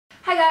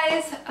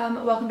Hi guys,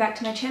 welcome back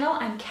to my channel.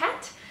 I'm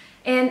Kat,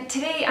 and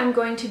today I'm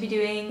going to be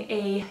doing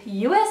a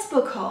US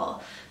book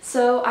haul.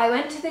 So I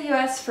went to the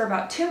US for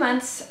about 2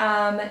 months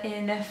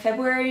in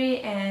February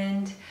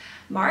and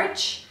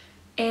March,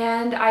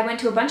 and I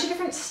went to a bunch of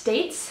different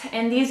states,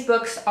 and these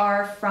books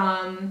are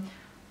from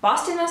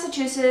Boston,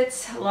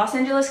 Massachusetts, Los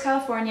Angeles,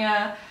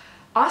 California,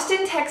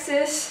 Austin,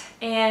 Texas,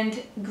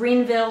 and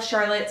Greenville,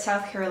 Charlotte,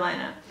 South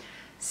Carolina.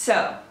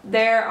 So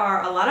there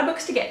are a lot of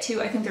books to get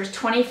to. I think there's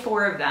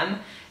 24 of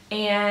them.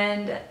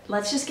 And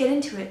let's just get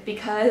into it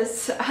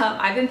because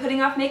I've been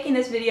putting off making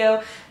this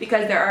video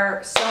because there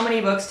are so many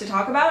books to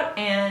talk about,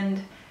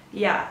 and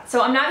yeah,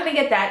 so I'm not going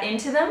to get that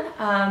into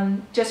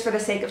them just for the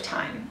sake of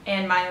time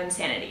and my own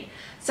sanity.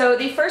 So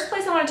the first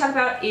place I want to talk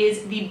about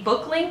is the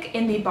book link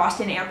in the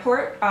Boston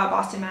airport,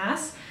 Boston,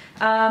 Mass.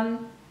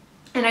 And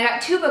I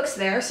got 2 books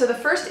there. So the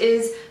first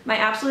is My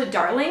Absolute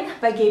Darling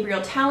by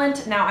Gabriel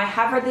Tallent. Now I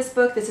have read this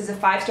book. This is a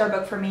 5-star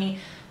book for me.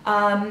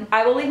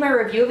 I will leave my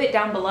review of it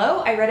down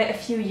below. I read it a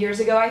few years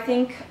ago, I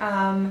think.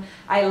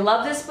 I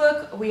love this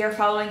book. We are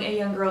following a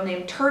young girl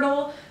named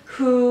Turtle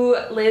who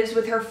lives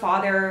with her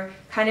father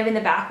kind of in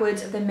the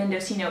backwoods of the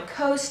Mendocino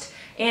coast,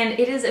 and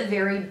it is a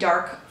very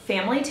dark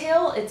family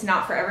tale. It's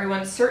not for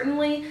everyone,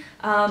 certainly,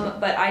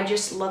 but I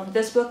just loved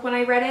this book when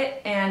I read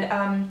it,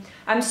 and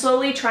I'm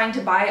slowly trying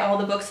to buy all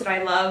the books that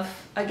I love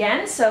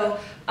again. So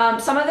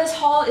some of this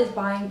haul is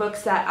buying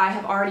books that I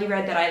have already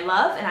read that I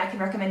love and I can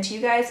recommend to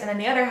you guys, and then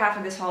the other half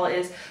of this haul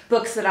is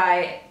books that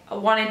I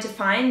wanted to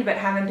find but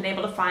haven't been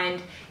able to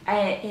find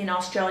in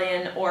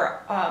Australian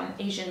or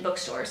Asian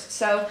bookstores.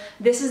 So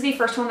this is the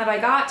first one that I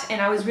got,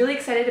 and I was really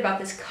excited about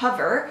this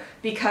cover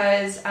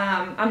because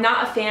I'm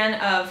not a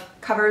fan of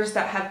covers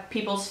that have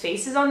people's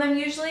faces on them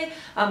usually,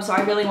 so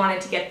I really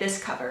wanted to get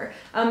this cover.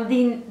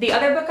 The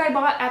other book I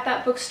bought at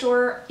that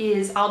bookstore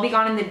is I'll Be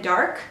Gone in the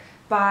Dark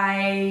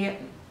by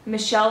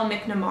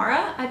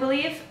McNamara, I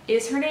believe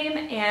is her name,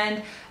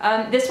 and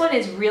this one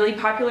is really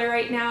popular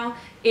right now.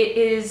 It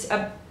is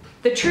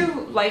the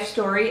true life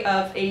story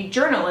of a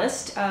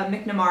journalist,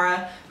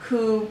 McNamara,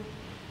 who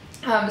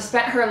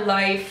spent her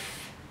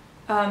life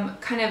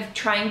kind of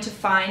trying to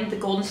find the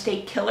Golden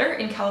State Killer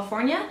in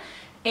California,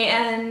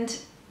 and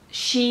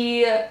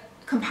she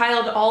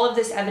compiled all of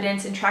this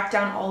evidence and tracked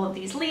down all of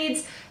these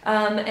leads,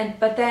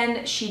 but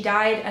then she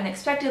died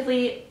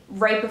unexpectedly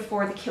right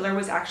before the killer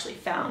was actually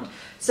found.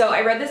 So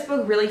I read this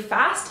book really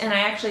fast, and I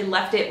actually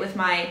left it with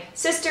my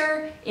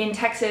sister in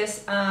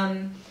Texas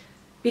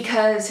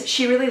because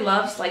she really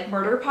loves like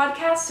murder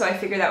podcasts, so I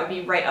figured that would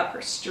be right up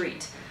her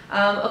street.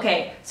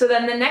 Okay, so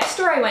then the next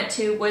store I went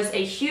to was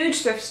a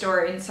huge thrift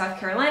store in South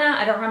Carolina.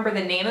 I don't remember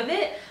the name of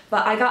it,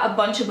 but I got a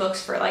bunch of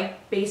books for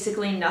like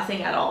basically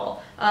nothing at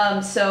all.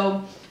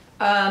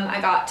 I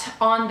got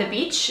On the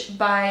Beach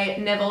by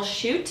Nevil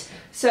Shute.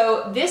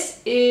 So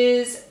this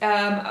is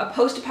a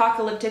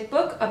post-apocalyptic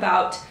book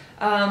about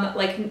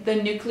like the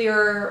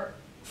nuclear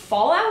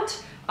fallout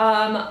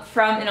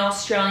from an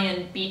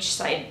Australian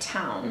beachside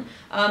town.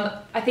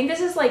 I think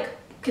this is like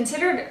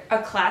considered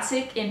a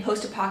classic in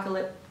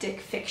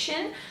post-apocalyptic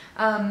fiction.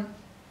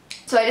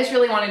 So I just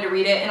really wanted to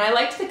read it, and I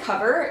liked the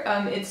cover.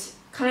 It's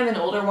kind of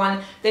an older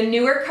one. The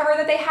newer cover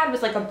that they had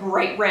was like a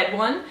bright red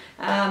one,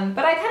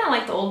 but I kind of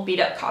like the old beat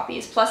up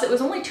copies. Plus it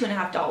was only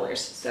 $2.50,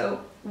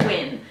 so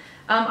win.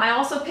 I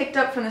also picked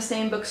up from the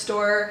same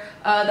bookstore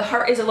The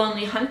Heart is a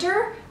Lonely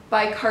Hunter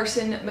by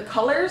Carson,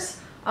 McCullers.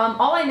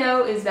 All I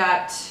know is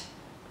that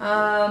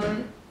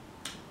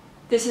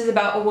this is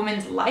about a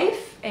woman's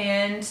life,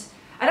 and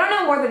I don't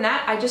know more than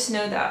that. I just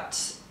know that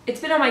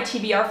it's been on my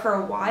TBR for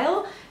a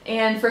while,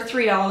 and for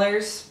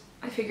 $3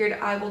 I figured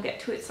I will get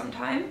to it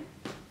sometime.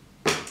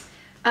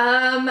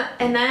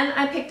 And then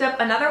I picked up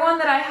another one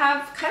that I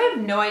have kind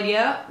of no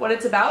idea what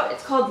it's about.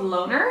 It's called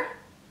Loner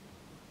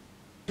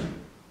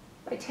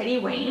by Teddy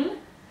Wayne.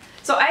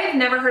 So I have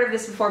never heard of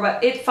this before,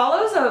 but it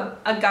follows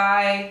a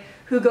guy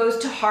who goes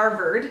to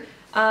Harvard,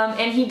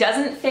 and he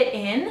doesn't fit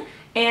in,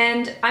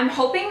 and I'm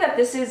hoping that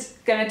this is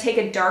gonna take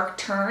a dark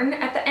turn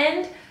at the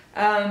end.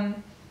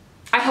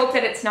 I hope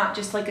that it's not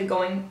just like a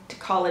going to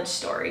college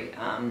story.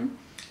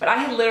 But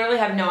I literally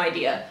have no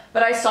idea.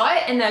 But I saw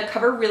it and the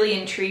cover really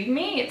intrigued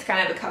me. It's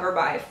kind of a cover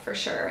buy for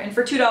sure. And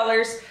for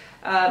 $2,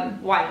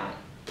 why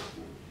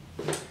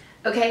not?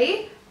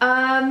 Okay,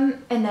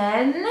 and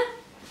then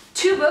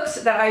 2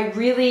 books that I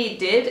really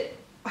did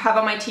have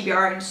on my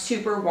TBR and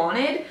super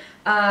wanted.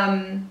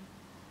 No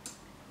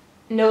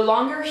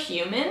Longer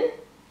Human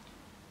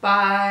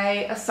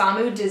by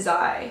Osamu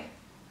Dazai.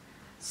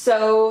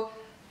 So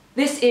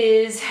this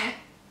is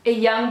a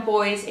young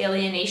boy's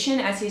alienation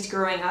as he's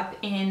growing up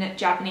in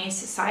Japanese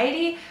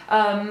society,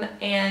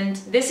 and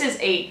this is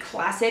a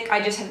classic.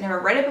 I just have never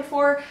read it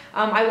before.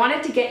 I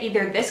wanted to get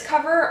either this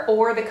cover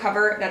or the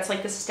cover that's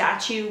like the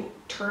statue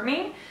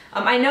turning.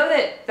 I know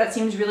that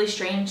seems really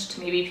strange to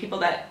maybe people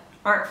that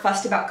aren't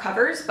fussed about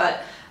covers,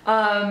 but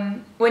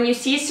when you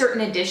see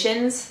certain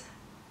editions,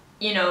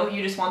 you know,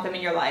 you just want them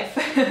in your life.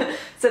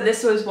 So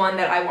this was one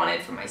that I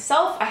wanted for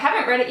myself. I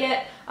haven't read it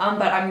yet,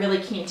 but I'm really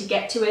keen to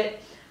get to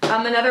it.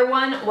 Another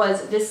one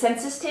was The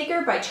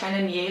Census-Taker by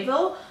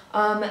Mieville.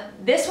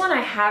 This one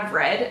I have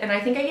read, and I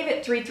think I gave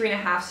it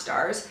 3.5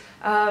 stars.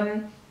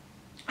 I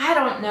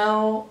don't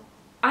know.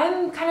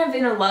 I'm kind of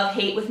in a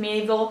love-hate with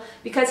Mieville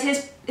because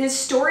his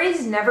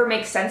stories never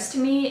make sense to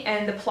me,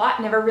 and the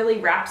plot never really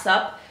wraps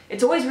up.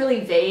 It's always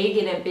really vague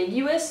and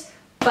ambiguous,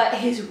 but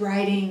his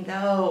writing,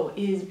 though,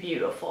 is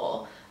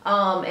beautiful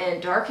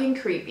and dark and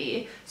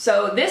creepy.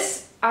 So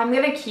this, I'm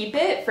gonna keep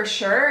it for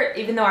sure,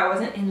 even though I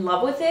wasn't in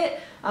love with it.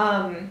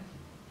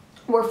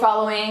 We're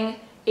following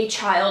a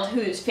child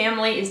whose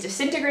family is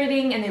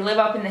disintegrating, and they live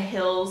up in the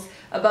hills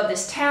above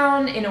this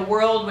town in a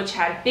world which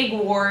had big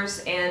wars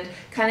and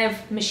kind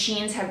of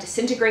machines have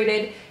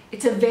disintegrated.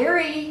 It's a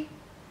very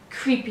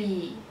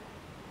creepy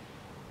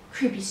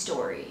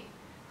story.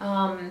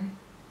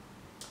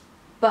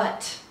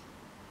 But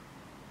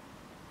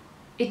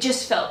it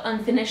just felt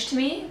unfinished to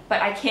me,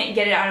 but I can't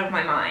get it out of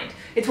my mind.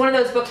 It's one of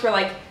those books where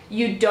like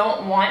you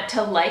don't want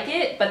to like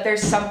it, but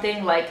there's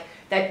something like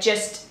that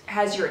just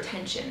has your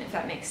attention, if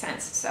that makes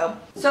sense. So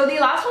the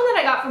last one that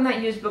I got from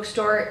that used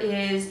bookstore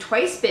is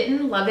Twice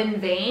Bitten, Love in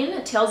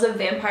Vain, Tales of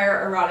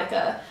Vampire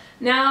Erotica.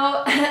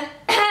 Now,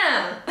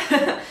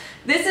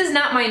 this is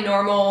not my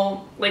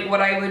normal, like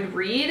what I would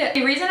read.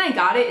 The reason I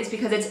got it is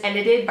because it's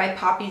edited by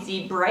Poppy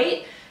Z.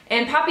 Brite,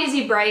 and Poppy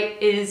Z. Brite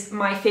is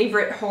my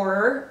favorite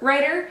horror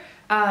writer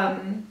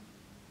of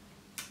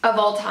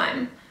all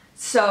time.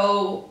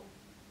 So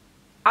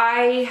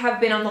I have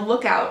been on the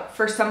lookout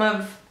for some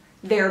of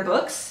their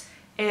books,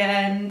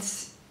 and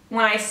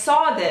when I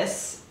saw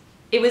this,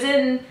 it was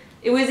in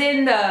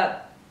the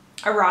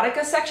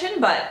erotica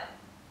section, but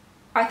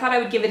I thought I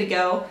would give it a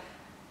go.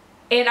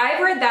 And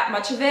I've read that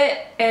much of it,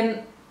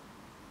 and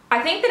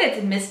I think that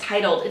it's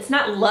mistitled. It's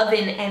not love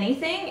in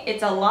anything.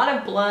 It's a lot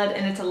of blood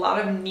and it's a lot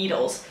of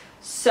needles.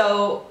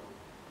 So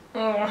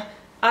I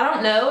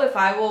don't know if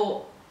I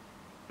will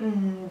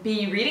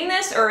be reading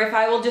this or if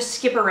I will just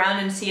skip around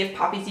and see if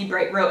Poppy Z.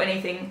 Brite wrote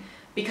anything,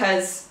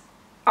 because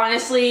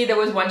honestly, there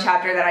was one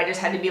chapter that I just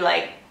had to be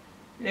like,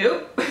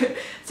 nope.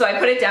 So I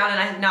put it down and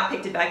I have not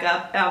picked it back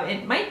up.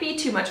 It might be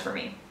too much for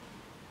me.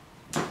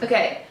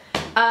 Okay,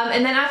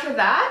 and then after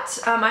that,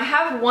 I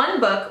have one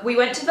book. We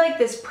went to like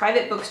this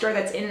private bookstore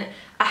that's in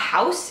a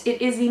house.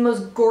 It is the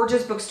most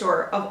gorgeous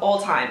bookstore of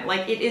all time.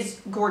 Like, it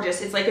is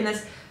gorgeous. It's like in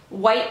this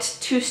white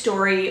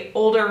 2-story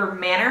older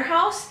manor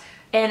house,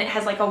 and it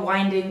has like a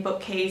winding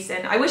bookcase,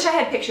 and I wish I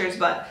had pictures,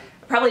 but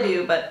I probably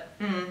do, but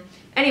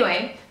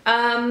anyway,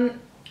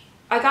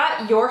 I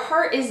got Your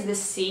Heart is the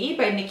Sea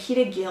by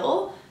Nikita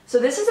Gill. So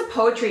this is a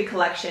poetry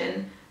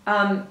collection,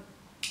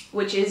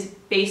 which is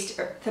based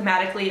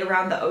thematically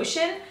around the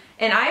ocean,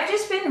 and I've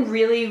just been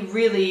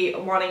really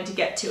wanting to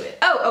get to it.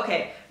 Oh,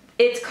 okay.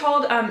 It's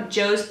called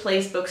Joe's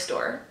Place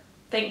Bookstore.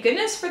 Thank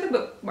goodness for the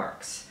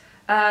bookmarks.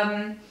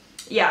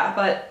 Yeah,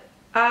 but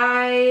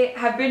I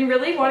have been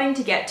really wanting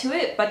to get to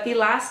it, but the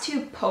last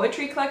 2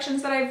 poetry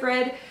collections that I've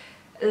read,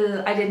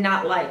 I did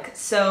not like.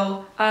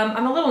 So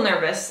I'm a little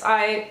nervous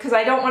because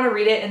I don't want to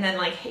read it and then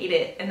like hate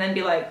it and then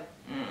be like,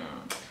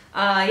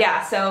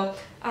 yeah, so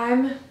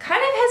I'm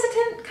kind of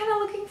hesitant, kind of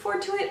looking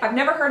forward to it. I've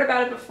never heard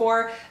about it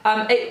before.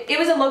 It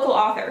was a local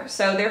author,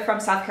 so they're from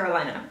South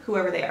Carolina,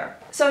 whoever they are.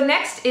 So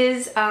next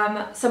is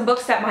some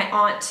books that my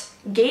aunt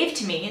gave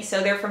to me.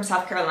 So they're from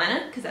South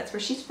Carolina because that's where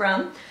she's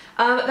from.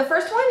 The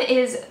first one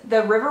is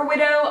The River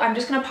Widow. I'm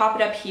just gonna pop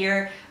it up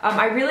here.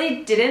 I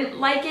really didn't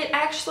like it,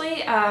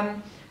 actually.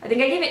 I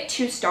think I gave it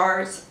 2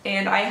 stars,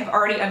 and I have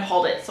already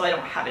unhauled it, so I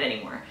don't have it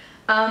anymore.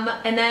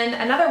 And then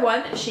another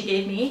one she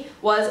gave me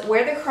was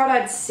Where the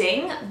Crawdads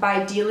Sing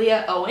by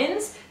Delia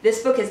Owens.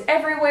 This book is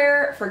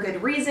everywhere for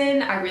good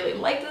reason. I really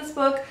like this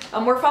book.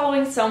 We're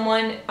following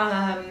someone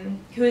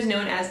who is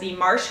known as the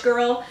Marsh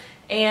Girl,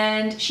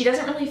 and she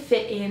doesn't really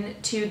fit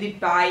into the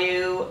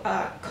bayou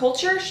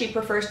culture. She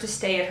prefers to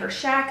stay at her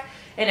shack,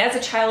 and as a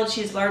child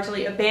she's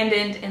largely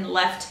abandoned and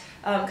left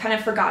kind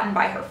of forgotten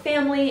by her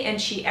family,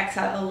 and she ekes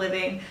out a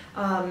living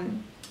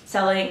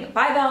selling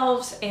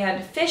bivalves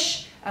and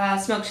fish,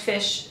 smoked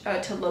fish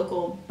to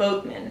local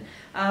boatmen.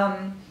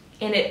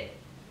 And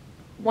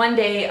one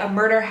day a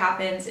murder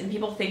happens and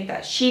people think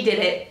that she did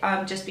it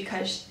just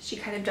because she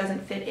kind of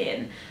doesn't fit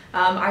in.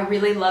 I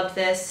really loved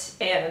this,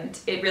 and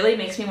it really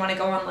makes me want to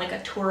go on like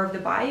a tour of the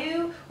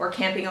bayou or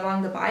camping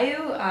along the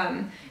bayou.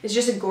 It's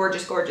just a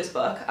gorgeous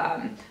book.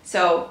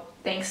 So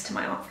thanks to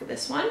my aunt for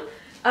this one.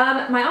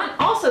 My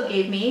aunt also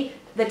gave me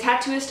The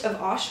Tattooist of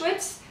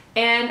Auschwitz,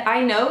 and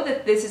I know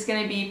that this is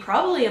going to be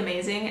probably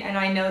amazing, and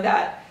I know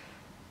that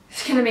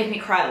it's going to make me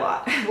cry a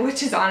lot,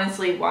 which is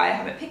honestly why I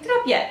haven't picked it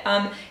up yet.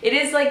 It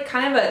is like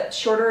kind of a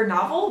shorter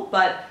novel,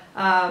 but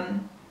I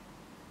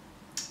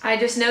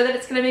just know that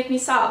it's going to make me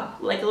sob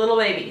like a little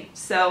baby,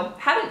 so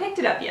haven't picked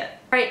it up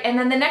yet. Right, and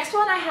then the next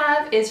one I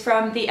have is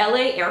from the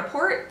LA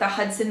airport, the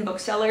Hudson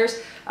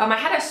Booksellers. I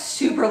had a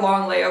super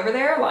long layover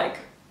there, like,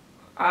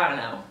 I don't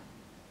know,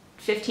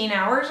 15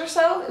 hours or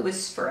so. It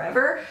was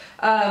forever.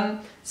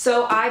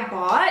 So I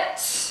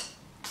bought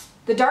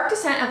The Dark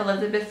Descent of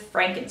Elizabeth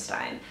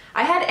Frankenstein.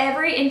 I had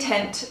every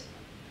intent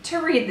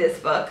to read this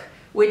book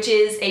which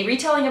is a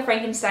retelling of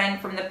Frankenstein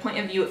from the point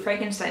of view of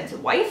Frankenstein's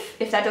wife.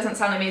 If that doesn't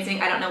sound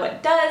amazing, I don't know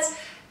what does.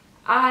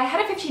 I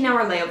had a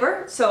 15-hour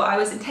layover, so I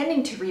was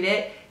intending to read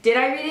it. Did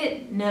I read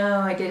it? No,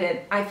 I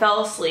didn't. I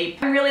fell asleep.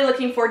 I'm really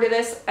looking forward to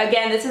this.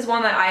 Again, this is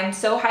one that I'm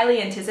so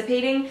highly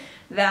anticipating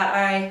that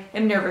I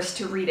am nervous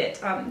to read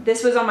it.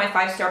 This was on my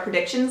 5-star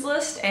predictions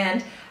list,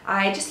 and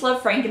I just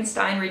love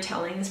Frankenstein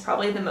retellings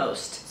probably the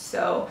most.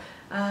 So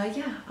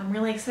yeah, I'm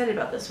really excited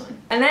about this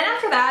one. And then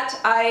after that,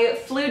 I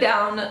flew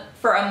down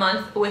for a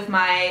month with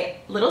my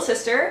little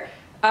sister,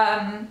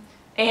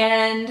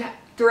 and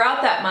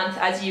throughout that month,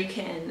 as you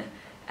can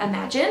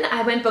imagine,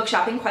 I went book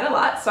shopping quite a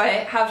lot. So I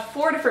have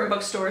 4 different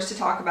bookstores to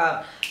talk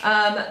about.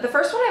 The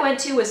first one I went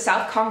to was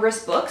South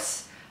Congress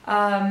Books,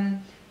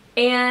 and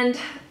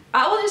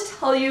I will just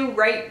tell you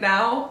right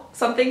now,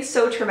 something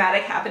so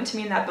traumatic happened to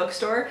me in that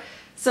bookstore.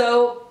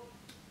 So,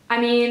 I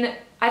mean,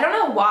 I don't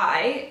know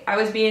why I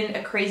was being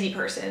a crazy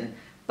person,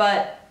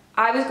 but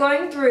I was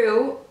going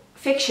through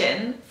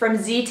fiction from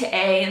Z to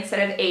A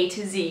instead of A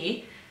to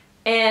Z,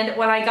 and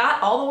when I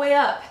got all the way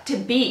up to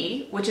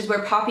B, which is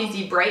where Poppy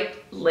Z.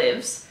 Brite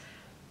lives,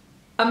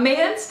 a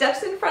man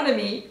steps in front of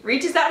me,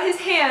 reaches out his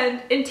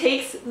hand, and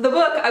takes the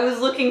book I was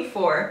looking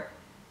for.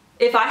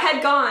 If I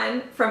had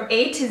gone from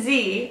A to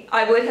Z,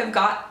 I would have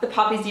got the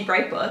Poppy Z.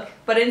 Brite book,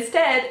 but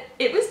instead,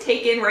 it was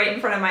taken right in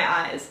front of my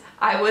eyes.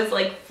 I was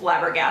like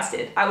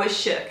flabbergasted. I was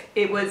shook.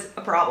 It was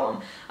a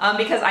problem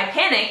because I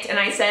panicked and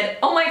I said,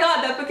 oh my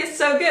god, that book is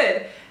so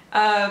good.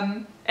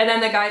 And then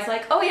the guy's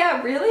like, oh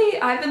yeah,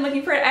 really? I've been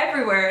looking for it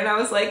everywhere. And I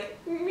was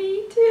like,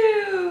 me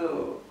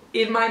too.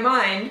 In my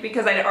mind,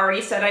 because I'd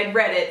already said I'd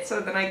read it, so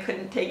then I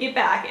couldn't take it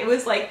back. It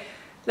was like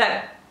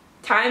that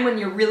time when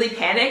you're really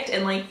panicked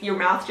and like your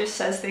mouth just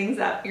says things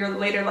that you're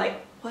later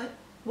like,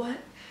 what?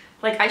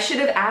 Like I should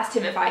have asked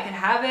him if I could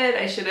have it.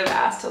 I should have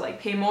asked to like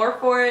pay more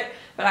for it,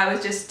 but I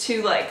was just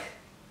too like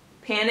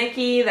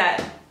panicky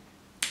that...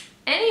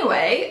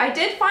 Anyway, I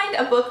did find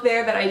a book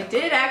there that I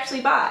did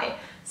actually buy,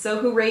 so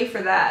hooray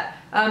for that.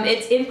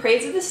 It's In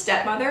Praise of the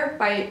Stepmother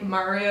by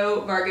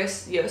Mario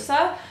Vargas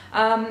Llosa,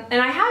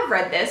 and I have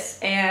read this,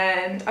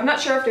 and I'm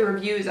not sure if the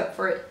review is up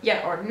for it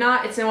yet or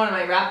not. It's in one of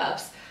my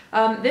wrap-ups.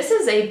 This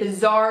is a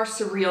bizarre,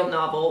 surreal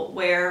novel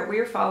where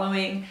we're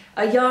following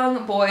a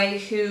young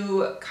boy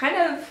who kind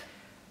of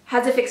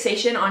has a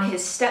fixation on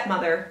his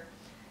stepmother,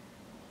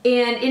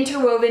 and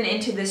interwoven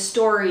into this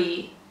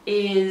story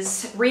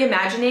is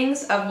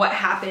reimaginings of what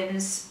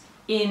happens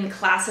in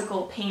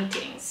classical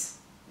paintings.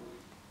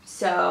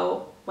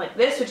 So like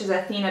this, which is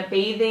Athena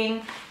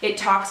bathing, it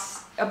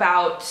talks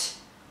about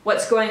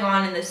what's going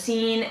on in the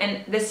scene,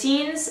 and the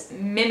scenes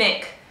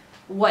mimic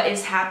what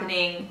is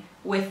happening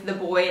with the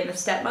boy and the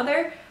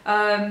stepmother.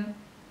 And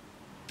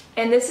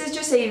this is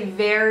just a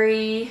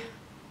very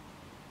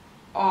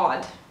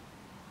odd,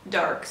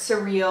 dark,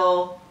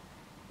 surreal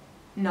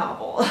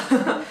novel.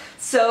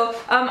 So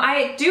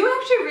I do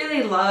actually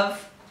really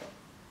love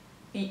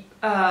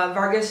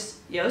Vargas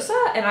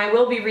Llosa, and I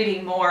will be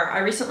reading more. I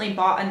recently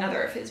bought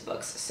another of his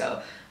books,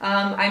 so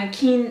I'm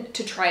keen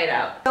to try it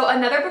out. So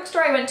another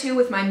bookstore I went to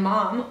with my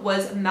mom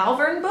was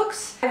Malvern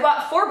Books. I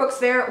bought 4 books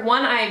there.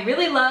 1 I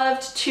really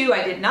loved, 2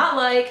 I did not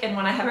like, and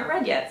 1 I haven't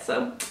read yet,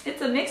 so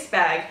it's a mixed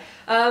bag.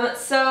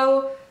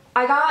 So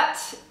I got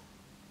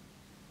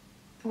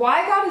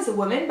Why God is a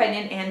Woman by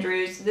Nan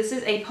Andrews. This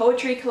is a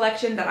poetry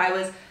collection that I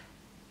was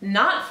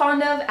not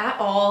fond of at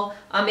all.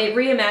 It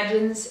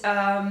reimagines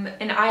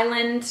an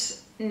island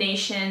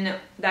nation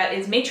that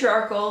is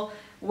matriarchal,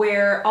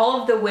 where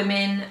all of the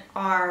women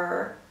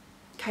are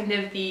kind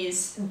of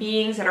these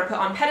beings that are put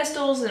on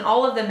pedestals, and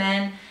all of the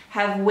men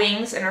have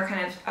wings and are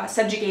kind of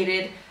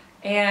subjugated,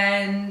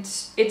 and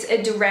it's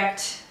a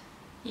direct,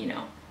 you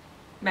know,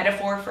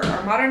 metaphor for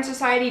our modern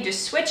society,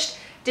 just switched.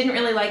 Didn't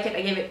really like it.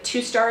 I gave it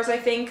 2 stars, I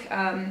think.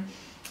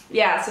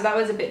 Yeah, so that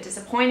was a bit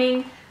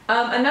disappointing.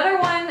 Another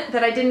one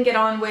that I didn't get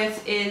on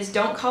with is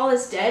Don't Call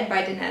Us Dead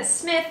by Danez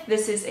Smith.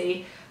 This is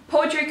a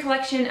poetry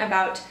collection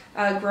about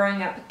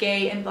growing up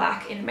gay and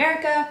black in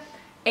America,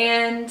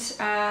 and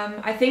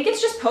I think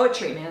it's just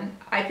poetry, man.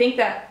 I think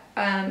that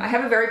I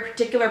have a very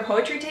particular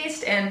poetry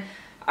taste, and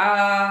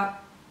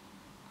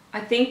I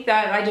think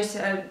that I just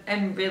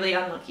am really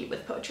unlucky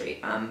with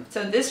poetry.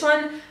 So this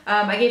one,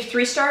 I gave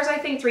 3 stars, I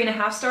think,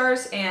 3.5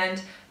 stars,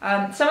 and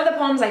some of the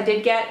poems I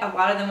did get, a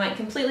lot of them went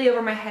completely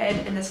over my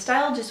head, and the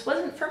style just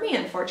wasn't for me,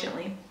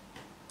 unfortunately.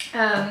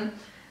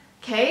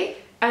 Okay,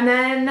 and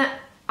then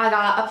I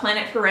got A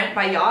Planet for Rent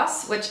by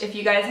Yoss, which if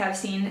you guys have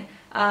seen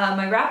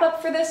my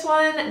wrap-up for this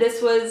one,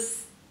 this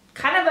was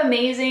kind of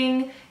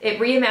amazing. It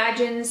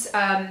reimagines,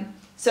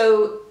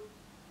 so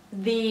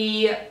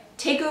the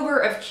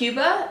takeover of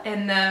Cuba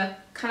and the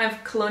kind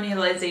of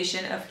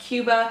colonialization of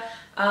Cuba,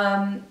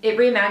 it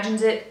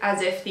reimagines it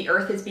as if the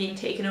earth is being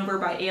taken over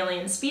by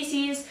alien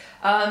species,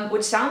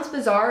 which sounds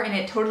bizarre, and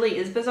it totally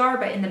is bizarre,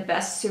 but in the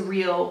best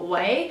surreal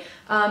way.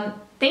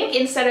 Think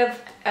instead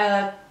of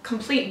a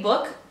complete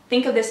book,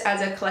 think of this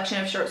as a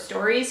collection of short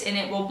stories, and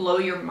it will blow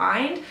your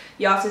mind.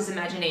 Yoss's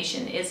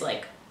imagination is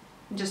like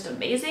just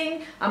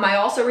amazing. I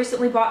also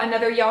recently bought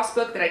another Yas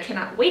book that I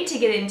cannot wait to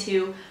get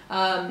into.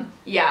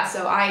 Yeah,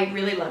 so I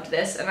really loved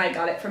this, and I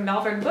got it from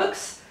Malvern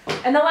Books.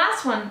 And the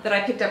last one that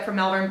I picked up from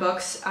Malvern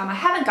Books, I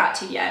haven't got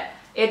to yet.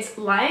 It's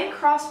Lion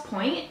Cross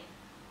Point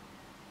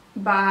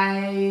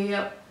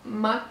by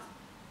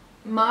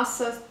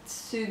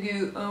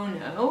Masatsugu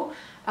Ono.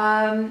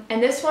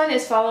 And this one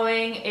is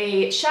following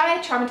a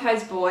shy,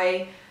 traumatized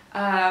boy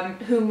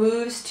who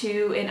moves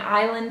to an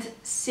island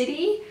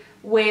city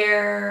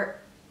where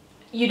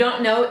you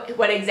don't know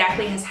what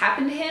exactly has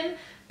happened to him,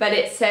 but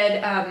it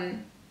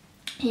said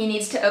he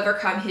needs to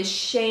overcome his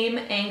shame,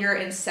 anger,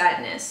 and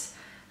sadness.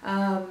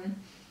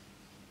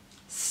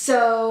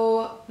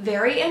 So,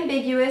 very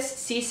ambiguous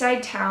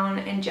seaside town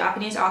and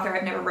Japanese author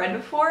I've never read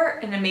before,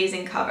 an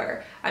amazing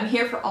cover. I'm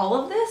here for all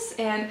of this,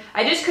 and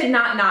I just could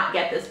not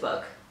get this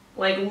book.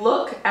 Like,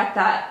 look at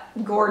that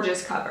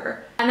gorgeous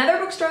cover. Another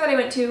bookstore that I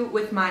went to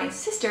with my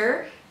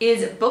sister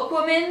is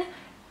Bookwoman,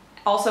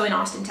 also in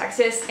Austin,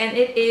 Texas, and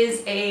it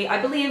is a,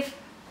 I believe,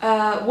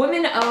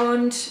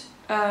 woman-owned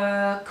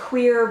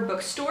queer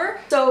bookstore.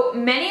 So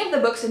many of the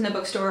books in the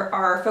bookstore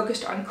are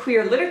focused on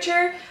queer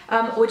literature,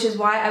 which is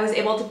why I was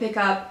able to pick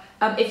up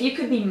If You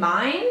Could Be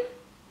Mine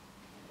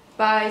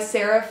by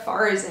Sarah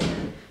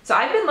Farzin. So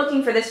I've been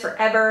looking for this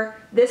forever.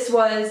 This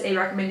was a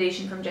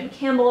recommendation from Jen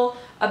Campbell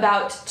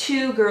about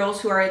two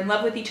girls who are in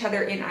love with each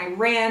other in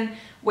Iran,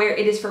 where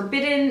it is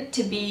forbidden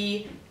to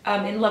be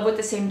in love with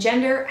the same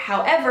gender.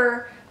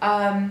 However,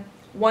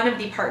 one of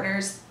the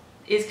partners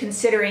is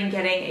considering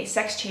getting a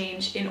sex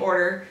change in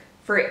order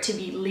for it to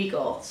be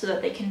legal so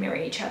that they can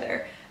marry each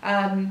other.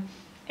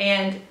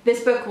 And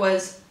this book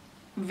was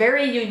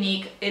very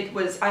unique.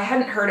 I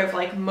hadn't heard of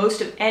like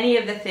most of any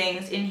of the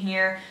things in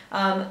here.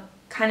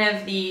 Kind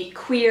of the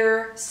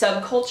queer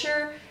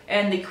subculture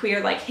and the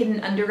queer like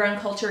hidden underground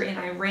culture in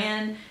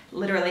Iran.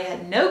 Literally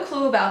had no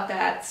clue about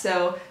that,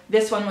 so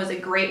this one was a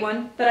great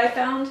one that I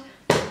found.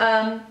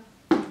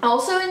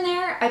 Also in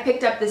there, I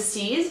picked up The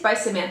Seas by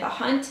Samantha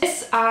Hunt.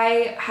 This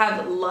I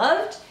have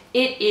loved.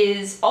 It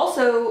is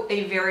also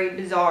a very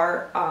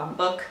bizarre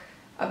book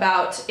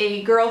about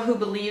a girl who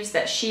believes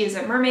that she is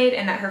a mermaid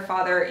and that her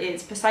father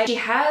is Poseidon. She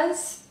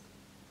has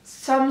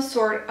some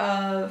sort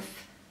of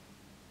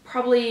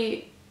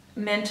probably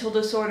mental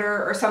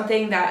disorder or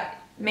something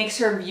that makes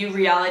her view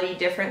reality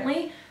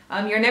differently.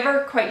 You're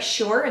never quite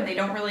sure, and they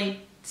don't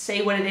really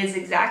say what it is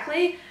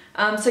exactly.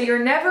 So you're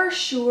never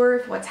sure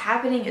if what's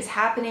happening is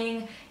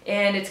happening,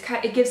 and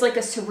it gives like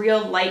a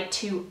surreal light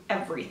to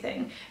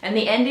everything. And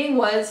the ending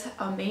was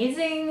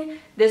amazing.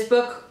 This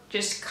book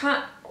just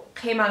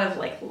came out of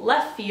like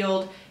left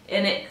field,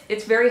 and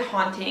it's very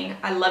haunting.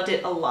 I loved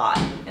it a lot.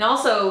 And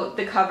also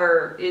the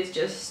cover is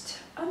just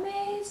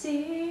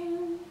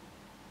amazing.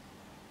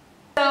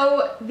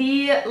 So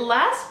the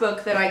last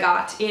book that I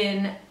got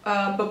in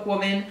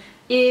Bookwoman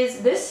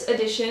is this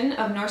edition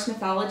of Norse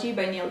Mythology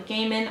by Neil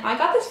Gaiman. I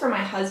got this for my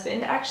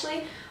husband,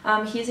 actually.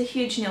 He's a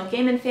huge Neil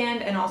Gaiman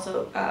fan and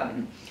also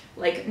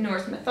like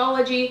Norse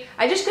mythology.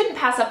 I just couldn't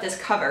pass up this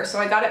cover, so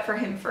I got it for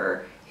him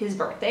for his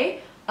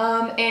birthday.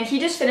 And he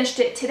just finished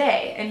it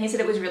today, and he said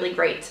it was really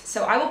great.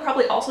 So I will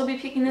probably also be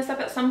picking this up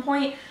at some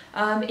point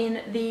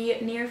in the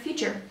near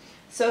future.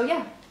 So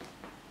yeah.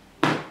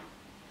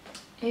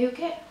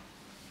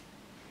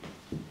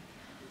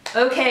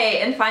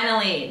 Okay, and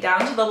finally,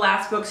 down to the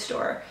last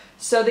bookstore.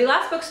 So the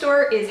last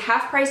bookstore is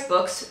Half Price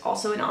Books,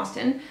 also in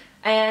Austin,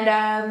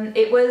 and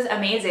it was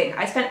amazing.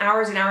 I spent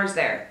hours and hours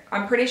there.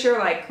 I'm pretty sure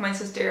like my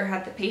sister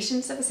had the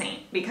patience of a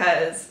saint,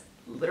 because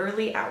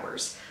literally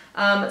hours.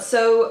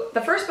 So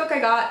the first book I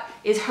got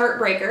is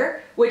Heartbreaker,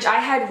 which I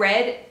had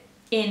read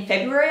in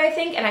February, I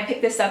think, and I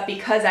picked this up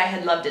because I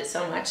had loved it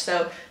so much.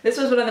 So this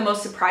was one of the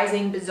most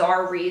surprising,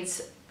 bizarre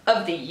reads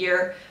of the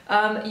year.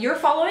 You're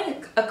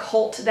following a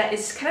cult that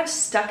is kind of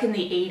stuck in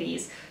the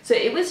 80s. So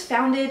it was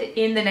founded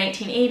in the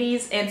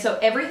 1980s, and so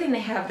everything they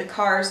have, the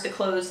cars, the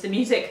clothes, the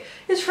music,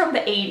 is from the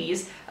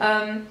 80s.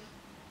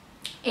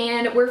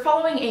 And we're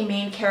following a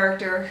main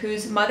character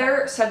whose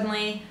mother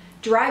suddenly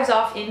drives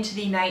off into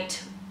the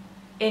night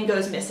and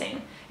goes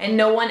missing. And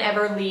no one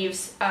ever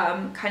leaves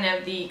kind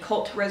of the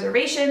cult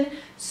reservation,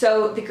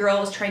 so the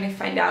girl is trying to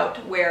find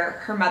out where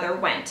her mother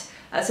went.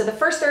 So the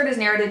first third is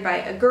narrated by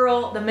a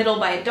girl, the middle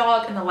by a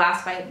dog, and the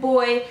last by a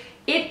boy.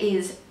 It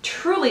is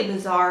truly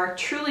bizarre,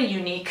 truly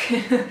unique.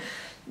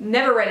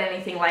 Never read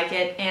anything like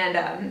it,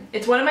 and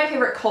it's one of my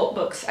favorite cult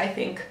books, I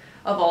think,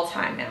 of all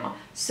time now.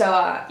 So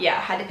yeah,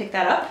 I had to pick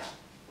that up.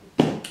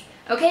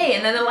 Okay,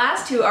 and then the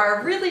last two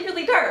are really,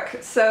 really dark.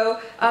 So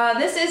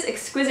this is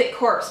Exquisite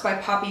Corpse by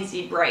Poppy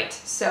Z. Brite.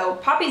 So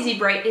Poppy Z.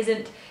 Brite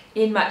isn't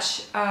in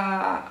much,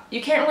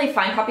 you can't really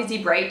find Poppy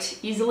Z. Brite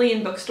easily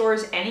in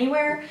bookstores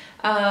anywhere.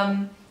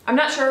 I'm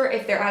not sure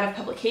if they're out of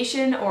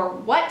publication or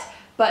what,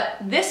 but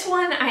this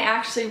one I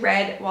actually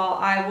read while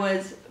I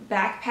was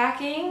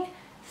backpacking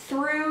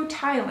through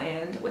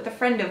Thailand with a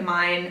friend of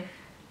mine,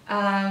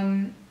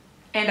 and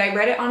I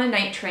read it on a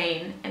night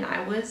train, and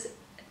I was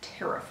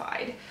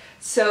terrified.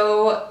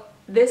 So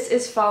this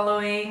is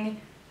following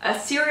a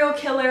serial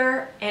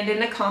killer and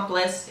an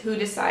accomplice who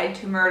decide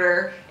to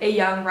murder a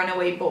young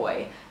runaway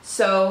boy.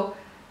 So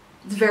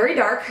it's very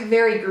dark,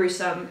 very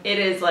gruesome. It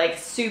is like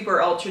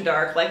super ultra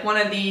dark, like one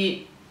of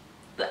the,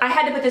 I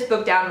had to put this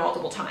book down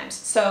multiple times.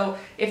 So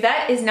if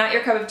that is not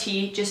your cup of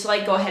tea, just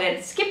like go ahead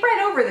and skip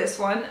right over this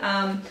one,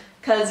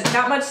 because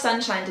not much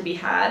sunshine to be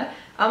had.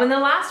 And the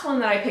last one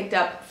that I picked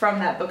up from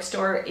that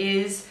bookstore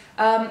is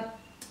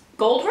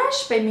Gold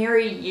Rush by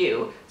Miri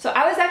Yu. So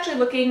I was actually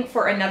looking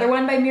for another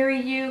one by Miri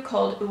Yu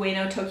called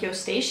Ueno Tokyo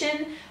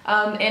Station,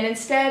 and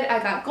instead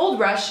I got Gold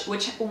Rush,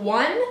 which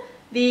won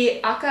the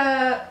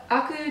Akutagawa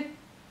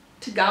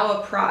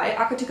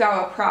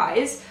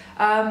Prize,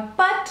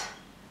 but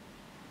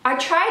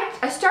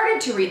I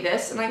started to read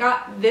this and I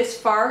got this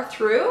far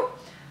through.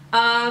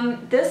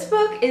 This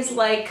book is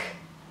like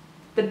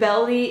the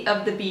belly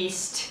of the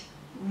beast,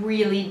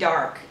 really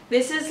dark.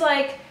 This is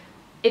like,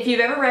 if you've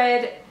ever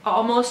read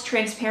Almost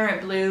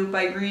Transparent Blue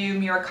by Ryu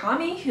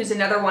Murakami, who's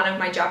another one of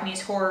my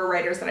Japanese horror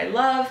writers that I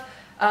love.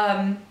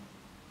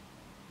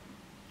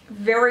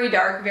 Very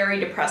dark, very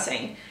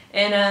depressing.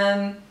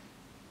 And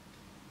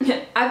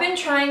I've been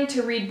trying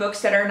to read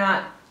books that are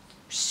not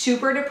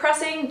super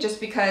depressing just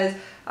because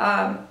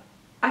I've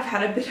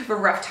had a bit of a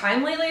rough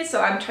time lately,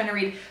 so I'm trying to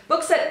read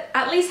books that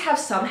at least have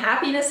some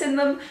happiness in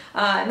them.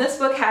 And this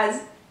book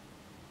has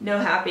no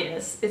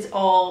happiness. It's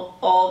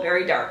all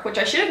very dark, which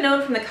I should have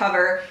known from the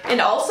cover. And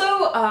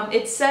also,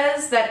 it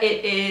says that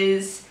it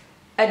is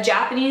a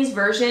Japanese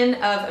version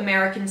of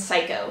American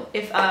Psycho,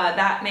 if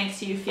that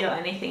makes you feel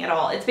anything at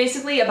all. It's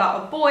basically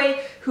about a boy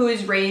who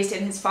is raised,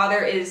 and his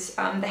father is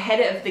the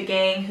head of the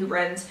gang who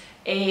runs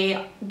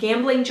a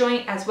gambling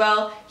joint as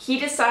well. He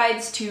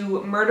decides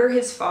to murder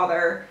his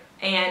father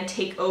and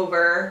take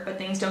over, but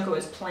things don't go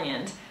as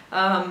planned.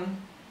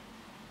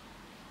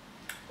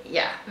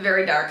 Yeah,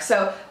 very dark.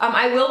 So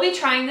I will be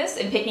trying this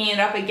and picking it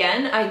up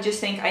again. I just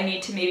think I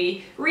need to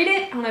maybe read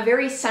it on a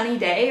very sunny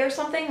day or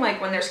something,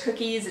 like when there's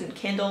cookies and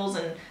candles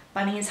and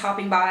bunnies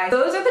hopping by.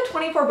 Those are the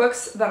 24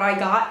 books that I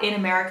got in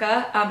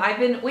America. I've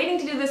been waiting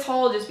to do this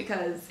haul just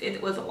because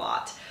it was a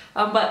lot.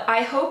 But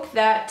I hope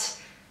that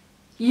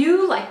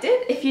you liked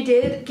it. If you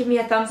did, give me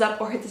a thumbs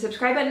up or hit the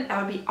subscribe button.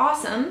 That would be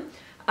awesome.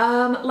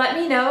 Let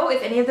me know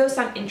if any of those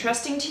sound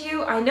interesting to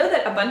you. I know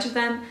that a bunch of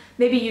them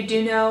maybe you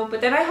do know,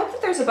 but then I hope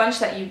that there's a bunch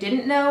that you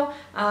didn't know.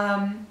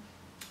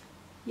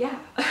 Yeah.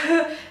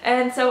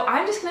 And so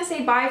I'm just gonna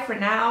say bye for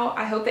now.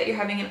 I hope that you're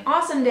having an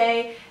awesome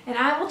day, and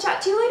I will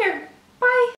chat to you later. Bye!